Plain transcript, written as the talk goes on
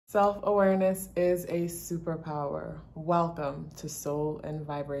Self-awareness is a superpower. Welcome to Soul and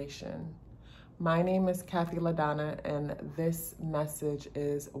Vibration. My name is KathyLaDonna, and this message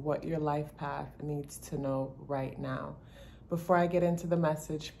is what your life path needs to know right now. Before I get into the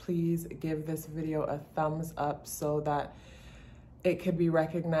message, please give this video a thumbs up so that it could be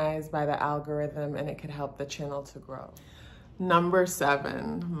recognized by the algorithm and it could help the channel to grow. Number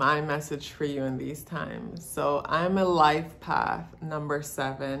 7, my message for you in these times. So I'm a life path number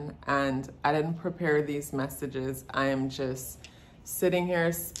 7, and I didn't prepare these messages. I am just sitting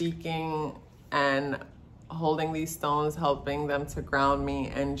here speaking and holding these stones, helping them to ground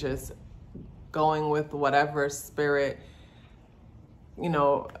me, and just going with whatever spirit,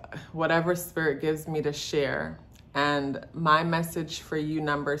 whatever spirit gives me to share. And my message for you,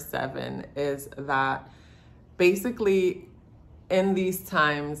 number 7, is that basically, in these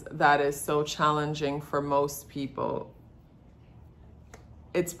times that is so challenging for most people,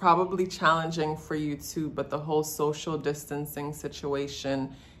 it's probably challenging for you too, but the whole social distancing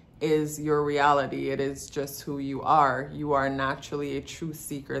situation is your reality. It is just who you are. You are naturally a truth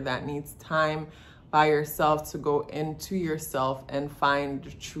seeker that needs time by yourself to go into yourself and find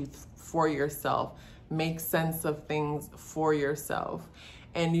the truth for yourself, make sense of things for yourself.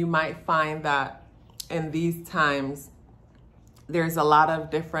 And you might find that in these times, there's a lot of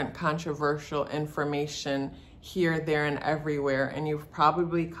different controversial information here, there, and everywhere, and you've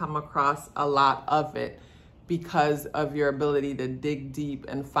probably come across a lot of it because of your ability to dig deep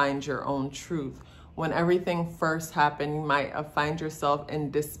and find your own truth. When everything first happened, you might find yourself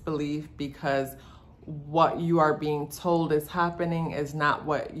in disbelief because what you are being told is happening is not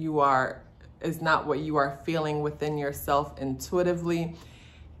what you are feeling within yourself intuitively.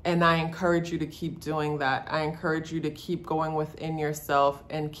 And I encourage you to keep doing that. I encourage you to keep going within yourself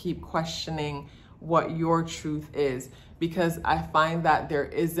and keep questioning what your truth is, because I find that there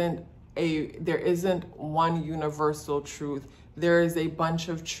isn't one universal truth. There is a bunch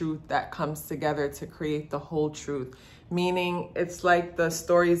of truth that comes together to create the whole truth. Meaning, it's like the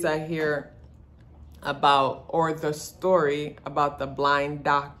stories I hear about, or the story about the blind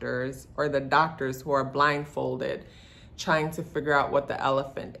doctors, or the doctors who are blindfolded trying to figure out what the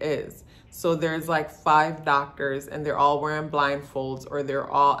elephant is. So there's like 5 doctors, and they're all wearing blindfolds, or they're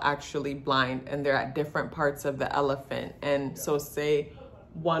all actually blind, and they're at different parts of the elephant. And so say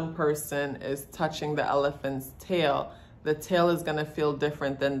one person is touching the elephant's tail, the tail is going to feel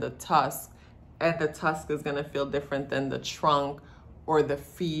different than the tusk, and the tusk is going to feel different than the trunk or the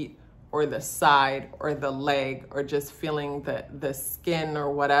feet or the side or the leg, or just feeling the skin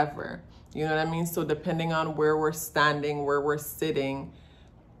or whatever. You know what I mean? So depending on where we're standing, where we're sitting,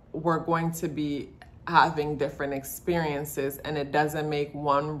 we're going to be having different experiences, and it doesn't make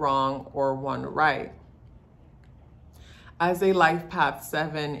one wrong or one right. As a life path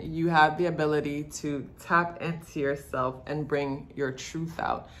 7, you have the ability to tap into yourself and bring your truth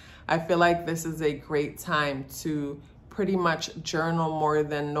out. I feel like this is a great time to pretty much journal more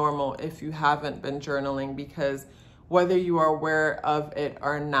than normal if you haven't been journaling, because whether you are aware of it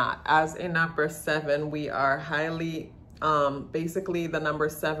or not, as a number 7, we are highly, basically the number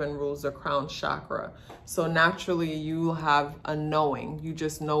 7 rules the crown chakra. So naturally you have a knowing. You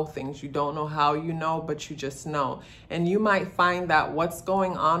just know things. You don't know how you know, but you just know. And you might find that what's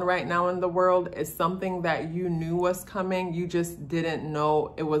going on right now in the world is something that you knew was coming. You just didn't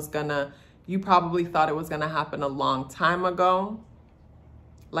know it was you probably thought it was gonna happen a long time ago.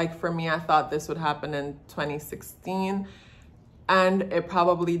 Like for me, I thought this would happen in 2016, and it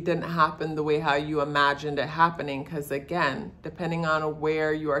probably didn't happen the way how you imagined it happening, because again, depending on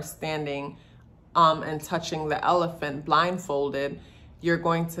where you are standing and touching the elephant blindfolded, you're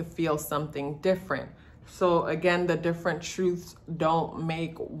going to feel something different. So again, the different truths don't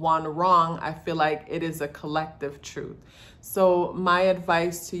make one wrong. I feel like it is a collective truth. So my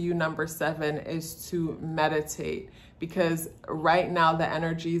advice to you, number 7, is to meditate, because right now the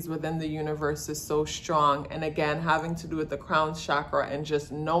energies within the universe is so strong. And again, having to do with the crown chakra and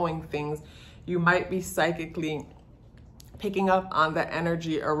just knowing things, you might be psychically picking up on the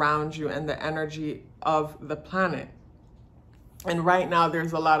energy around you and the energy of the planet. And right now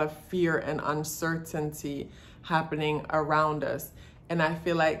there's a lot of fear and uncertainty happening around us. And I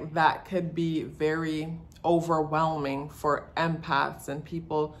feel like that could be very overwhelming for empaths and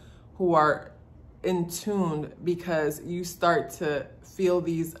people who are in tune, because you start to feel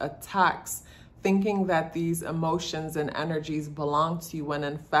these attacks, thinking that these emotions and energies belong to you when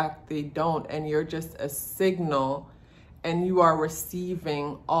in fact they don't. And you're just a signal, and you are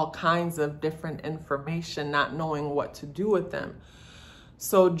receiving all kinds of different information, not knowing what to do with them.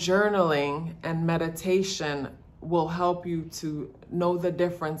 So journaling and meditation will help you to know the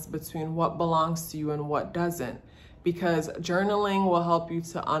difference between what belongs to you and what doesn't. Because journaling will help you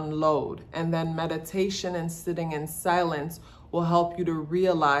to unload, and then meditation and sitting in silence will help you to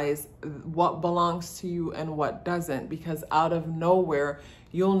realize what belongs to you and what doesn't. Because out of nowhere,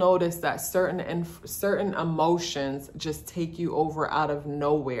 you'll notice that certain emotions just take you over out of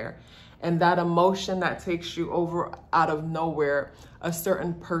nowhere. And that emotion that takes you over out of nowhere, a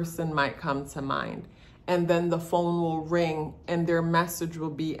certain person might come to mind. And then the phone will ring and their message will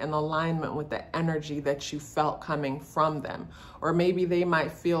be in alignment with the energy that you felt coming from them. Or maybe they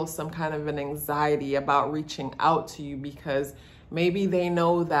might feel some kind of an anxiety about reaching out to you, because maybe they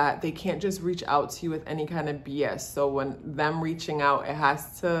know that they can't just reach out to you with any kind of BS. So when them reaching out, it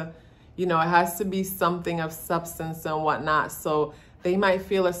has to, it has to be something of substance and whatnot. So they might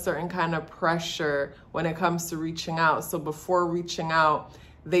feel a certain kind of pressure when it comes to reaching out. So before reaching out,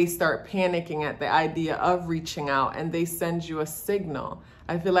 they start panicking at the idea of reaching out, and they send you a signal.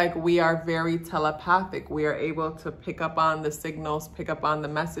 I feel like we are very telepathic. We are able to pick up on the signals, pick up on the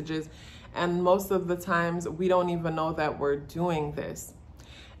messages, and most of the times we don't even know that we're doing this.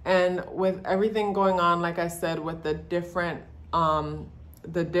 And with everything going on, like I said, with the different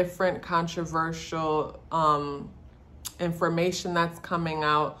controversial information that's coming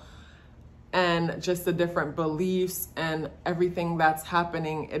out, and just the different beliefs and everything that's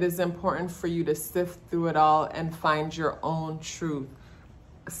happening, it is important for you to sift through it all and find your own truth,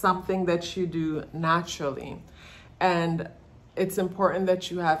 something that you do naturally. And it's important that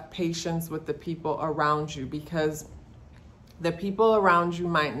you have patience with the people around you, because the people around you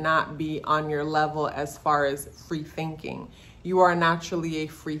might not be on your level as far as free thinking. You are naturally a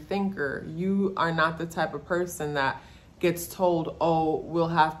free thinker. You are not the type of person that gets told, oh, we'll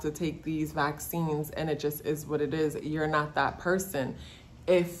have to take these vaccines and it just is what it is. You're not that person.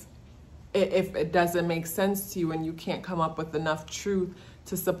 If it doesn't make sense to you and you can't come up with enough truth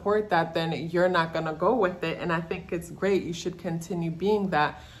to support that, then you're not going to go with it. And I think it's great. You should continue being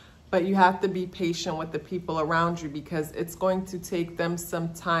that. But you have to be patient with the people around you, because it's going to take them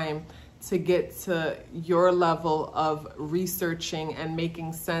some time to get to your level of researching and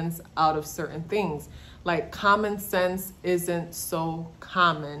making sense out of certain things. Like, common sense isn't so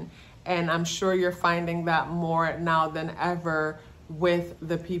common. And I'm sure you're finding that more now than ever with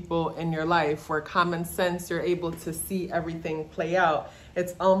the people in your life, where common sense, you're able to see everything play out.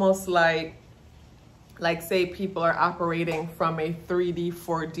 It's almost like say people are operating from a 3D,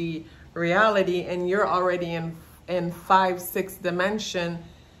 4D reality, and you're already in 5, 6 dimension,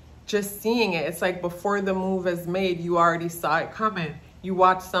 just seeing it. It's like before the move is made, you already saw it coming. You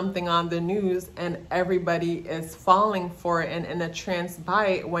watch something on the news and everybody is falling for it and in a trance by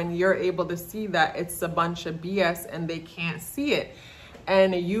it, when you're able to see that it's a bunch of BS and they can't see it.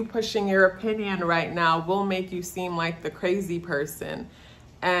 And you pushing your opinion right now will make you seem like the crazy person.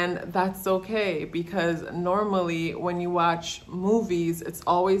 And that's okay, because normally when you watch movies, it's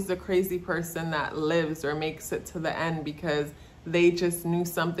always the crazy person that lives or makes it to the end, because they just knew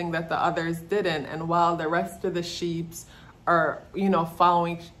something that the others didn't. And while the rest of the sheeps are,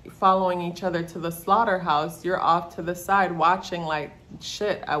 following each other to the slaughterhouse, you're off to the side watching like,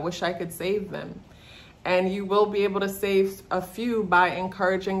 shit, I wish I could save them. And you will be able to save a few by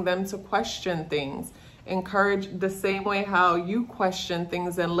encouraging them to question things. Encourage the same way how you question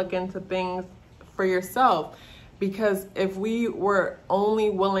things and look into things for yourself. Because if we were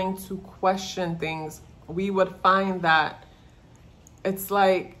only willing to question things, we would find that it's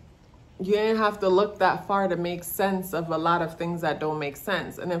like you didn't have to look that far to make sense of a lot of things that don't make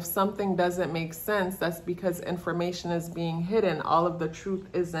sense. And if something doesn't make sense, that's because information is being hidden. All of the truth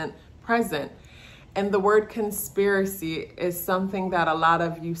isn't present. And the word conspiracy is something that a lot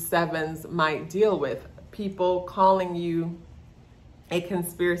of you sevens might deal with. People calling you a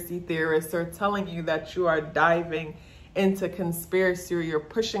conspiracy theorist, or telling you that you are diving into conspiracy, or you're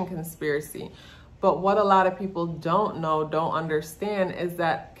pushing conspiracy. But what a lot of people don't understand is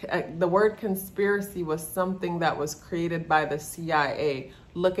that the word conspiracy was something that was created by the CIA.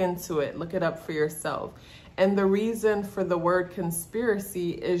 Look into it, look it up for yourself. And the reason for the word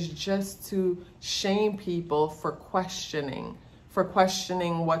conspiracy is just to shame people for questioning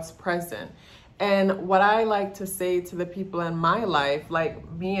what's present. And what I like to say to the people in my life,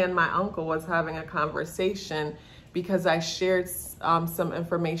 like me and my uncle was having a conversation because I shared some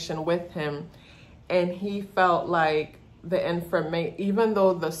information with him, and he felt like the information, even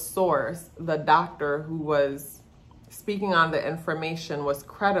though the source, the doctor who was speaking on the information, was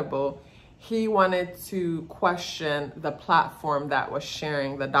credible, he wanted to question the platform that was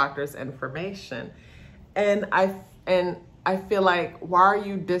sharing the doctor's information. And I feel like, why are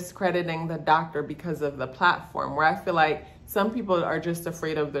you discrediting the doctor because of the platform? Where I feel like some people are just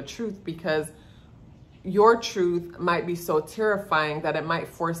afraid of the truth because your truth might be so terrifying that it might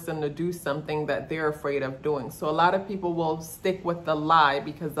force them to do something that they're afraid of doing. So a lot of people will stick with the lie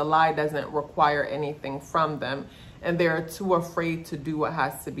because the lie doesn't require anything from them, and they're too afraid to do what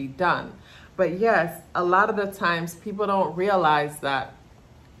has to be done. But yes, a lot of the times people don't realize that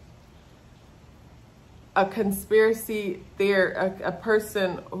a conspiracy theory, a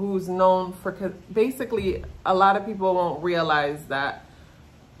person who's known for, basically a lot of people won't realize that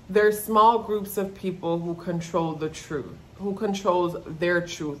there's small groups of people who control the truth, who controls their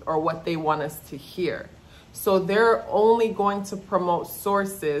truth or what they want us to hear. So they're only going to promote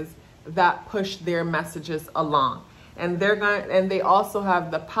sources that push their messages along. And they also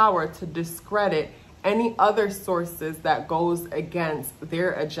have the power to discredit any other sources that goes against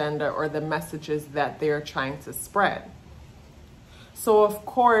their agenda or the messages that they're trying to spread. So of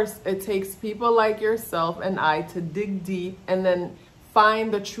course, it takes people like yourself and I to dig deep and then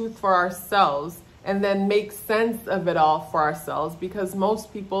find the truth for ourselves and then make sense of it all for ourselves, because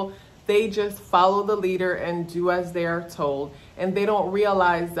most people, they just follow the leader and do as they are told, and they don't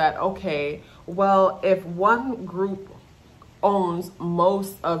realize that, okay, well, if one group owns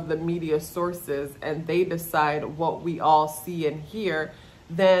most of the media sources and they decide what we all see and hear,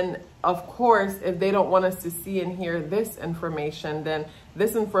 then of course, if they don't want us to see and hear this information, then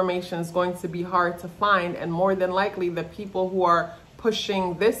this information is going to be hard to find, and more than likely the people who are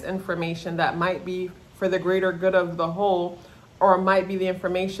pushing this information that might be for the greater good of the whole, or might be the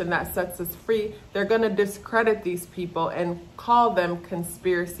information that sets us free, they're going to discredit these people and call them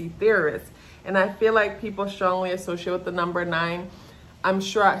conspiracy theorists. And I feel like people strongly associate with the number 9. I'm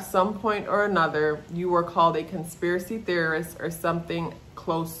sure at some point or another you were called a conspiracy theorist or something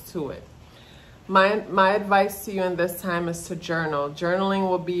close to it. My advice to you in this time is to journal. Journaling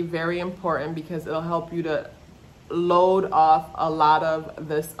will be very important because it'll help you to load off a lot of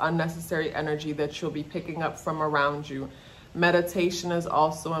this unnecessary energy that you'll be picking up from around you. Meditation is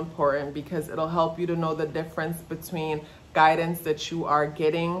also important because it'll help you to know the difference between guidance that you are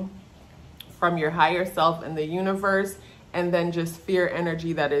getting from your higher self in the universe and then just fear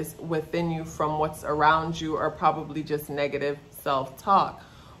energy that is within you from what's around you, or probably just negative self-talk.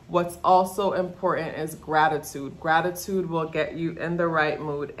 What's also important is gratitude. Gratitude will get you in the right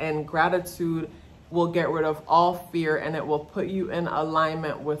mood, and gratitude will get rid of all fear, and it will put you in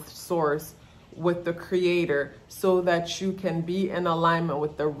alignment with source, with the creator, so that you can be in alignment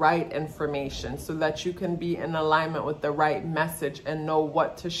with the right information, so that you can be in alignment with the right message and know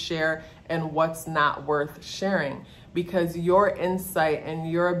what to share and what's not worth sharing. Because your insight and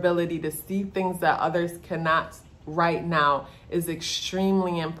your ability to see things that others cannot right now is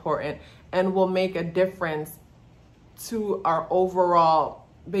extremely important and will make a difference to our overall,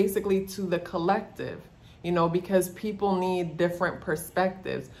 basically to the collective, you know, because people need different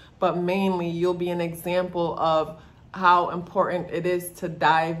perspectives, but mainly you'll be an example of how important it is to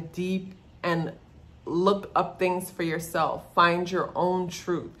dive deep and look up things for yourself, find your own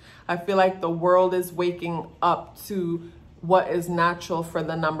truth. I feel like the world is waking up to what is natural for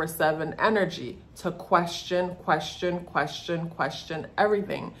the number 7 energy, to question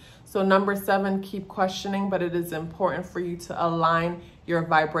everything. So number 7, keep questioning, but it is important for you to align your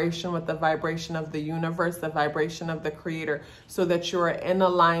vibration with the vibration of the universe, the vibration of the creator, so that you're in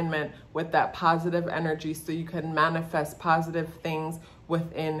alignment with that positive energy so you can manifest positive things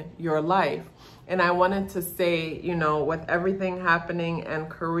within your life. And I wanted to say, you know, with everything happening and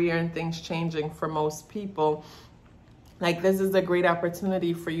career and things changing for most people, like, this is a great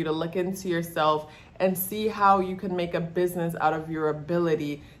opportunity for you to look into yourself and see how you can make a business out of your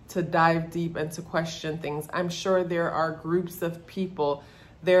ability to dive deep and to question things. I'm sure there are groups of people,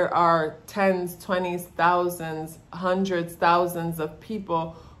 there are tens, 20s, thousands, hundreds, thousands of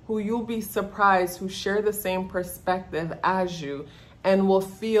people who you'll be surprised who share the same perspective as you and will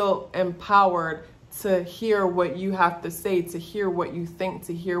feel empowered to hear what you have to say, to hear what you think,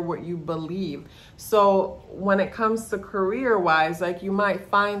 to hear what you believe. So when it comes to career-wise, like, you might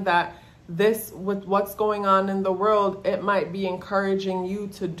find that this, with what's going on in the world, it might be encouraging you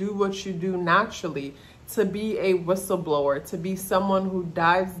to do what you do naturally, to be a whistleblower, to be someone who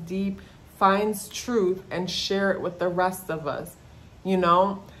dives deep, finds truth, and share it with the rest of us. You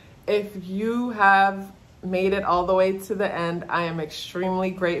know, if you have made it all the way to the end, I am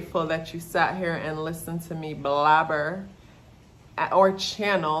extremely grateful that you sat here and listened to me blabber or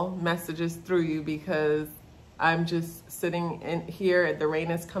channel messages through you, because I'm just sitting in here, the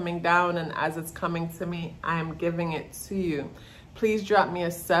rain is coming down, and as it's coming to me, I am giving it to you. Please drop me a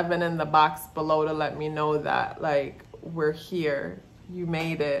 7 in the box below to let me know that, like, we're here. You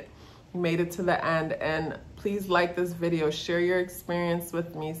made it. You made it to the end. And please like this video, share your experience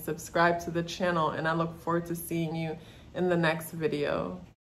with me, subscribe to the channel, and I look forward to seeing you in the next video.